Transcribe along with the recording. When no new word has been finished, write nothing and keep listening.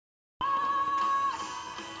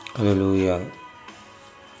Hallelujah.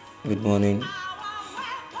 Good morning.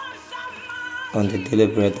 On the daily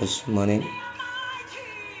bread this morning,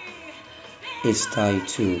 it's time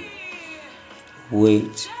to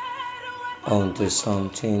wait until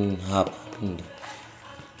something happened.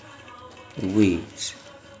 Wait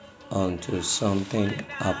until something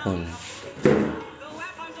happened.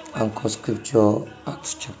 Anchor scripture,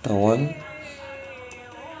 Acts chapter 1,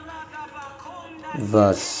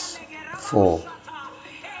 verse 4.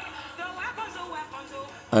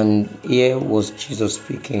 And here was Jesus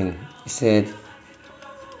speaking. He said,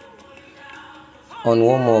 on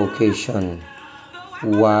one more occasion,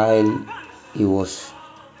 while he was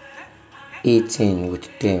eating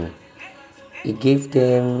with them, he gave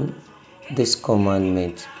them this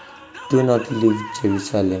commandment: do not leave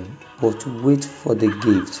Jerusalem, but wait for the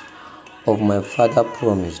gift of my Father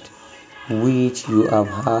promised, which you have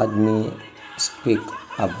heard me speak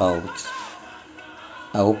about.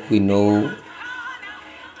 I hope we know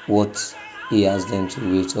what he has them to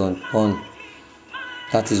wait on.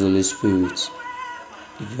 That is Holy Spirit.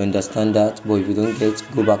 If you understand that, but if you don't get,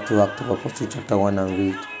 go back to Acts of Apostles chapter 1 and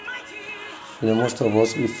read. Most of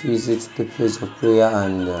us, we visit the place of prayer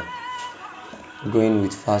and going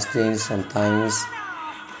with fasting sometimes,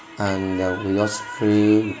 and we just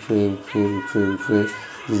pray, we pray.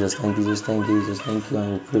 Jesus, thank you, Jesus, thank you, Jesus, thank you,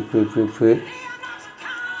 and we pray,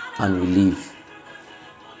 and we leave.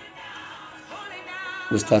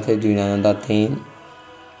 We started doing another thing,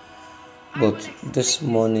 but this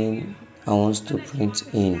morning I want to print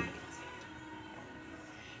in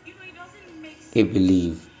a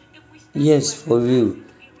belief. Yes, for real.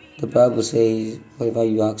 The Bible says, whatever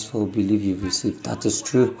you ask for, believe you receive. That is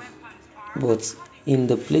true. But in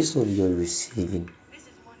the place of your receiving,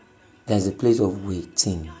 there's a place of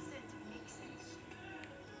waiting.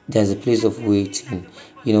 There's a place of waiting.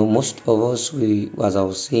 Most of us, as I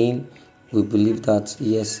was saying, we believe that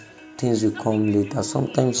yes, things will come later.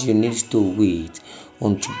 Sometimes you need to wait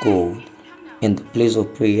unto God in the place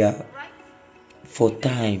of prayer for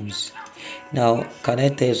times. Now, can I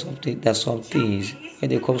tell you something? That some things,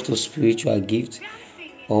 when it comes to spiritual gifts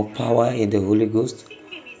or power in the Holy Ghost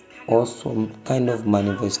or some kind of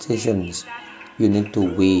manifestations, you need to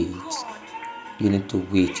wait. You need to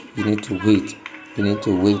wait. You need to wait. You need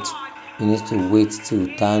to wait. You need to wait till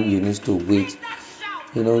time. You need to wait.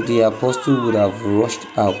 The apostle would have rushed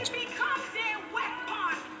out.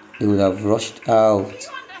 He would have rushed out.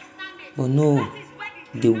 But no,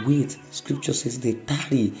 they wait. Scripture says they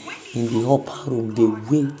tarry in the upper room. They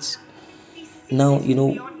wait. Now,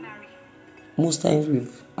 most times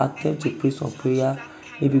we've attempted to pray some prayer.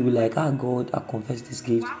 Maybe we're like, God, I confess this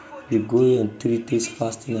gift. You go on 3 days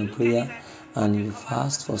fasting and prayer, and you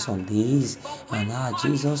fast for some days, and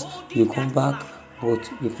Jesus, you come back,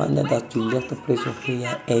 but you find out that you left the place of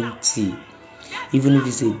prayer empty. Even if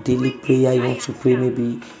it's a daily prayer, you want to pray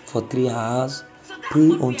maybe for 3 hours,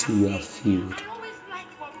 pray until you are filled.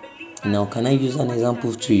 Now, can I use an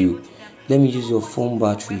example to you? Let me use your phone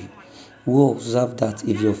battery. We observe that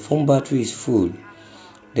if your phone battery is full,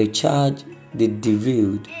 the charge, the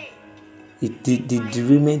derailed, the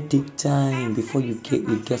derailment take time before it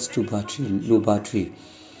gets to low battery.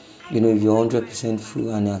 If you're 100%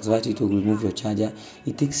 full and they advise you to remove your charger,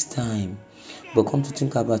 it takes time. But come to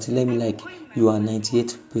think about it, let me like you are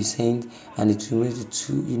 98% and it remains with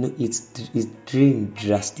 2, it's drained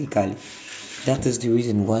drastically. That is the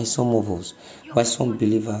reason why some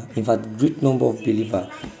believer, in fact, great number of believer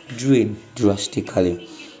drain drastically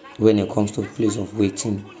when it comes to a place of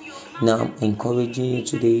waiting. Now, I'm encouraging you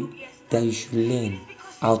today that you should learn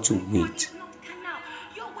how to wait.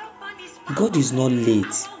 God is not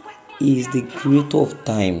late. He is the creator of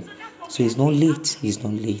time. So he's not late. He's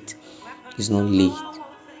not late. He's not late.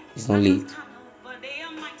 He's not late.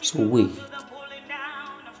 So wait.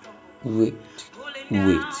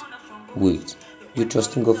 You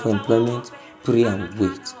trusting God for employment? Pray and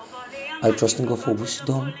wait. Are you trusting God for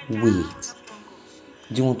wisdom? Wait.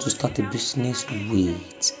 Do you want to start a business?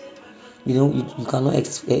 Wait. You cannot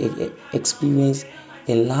experience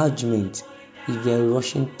enlargement if you are a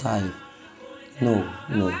rushing type. No.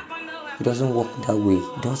 It doesn't work that way.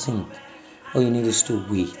 It doesn't. All you need is to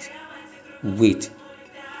wait. Wait.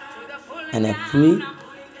 And I pray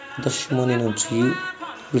this morning unto you,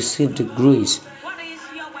 receive the grace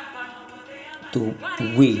to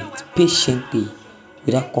wait patiently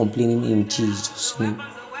without complaining in Jesus' name.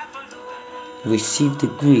 Receive the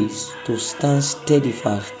grace to stand steady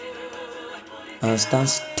fast and stand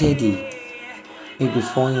steady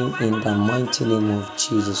before Him in the mighty name of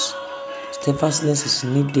Jesus. Steadfastness is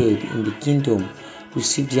needed in the kingdom.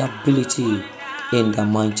 Receive the ability in the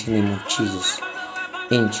mighty name of Jesus.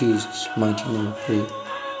 In Jesus' mighty name we pray.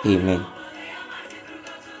 Amen.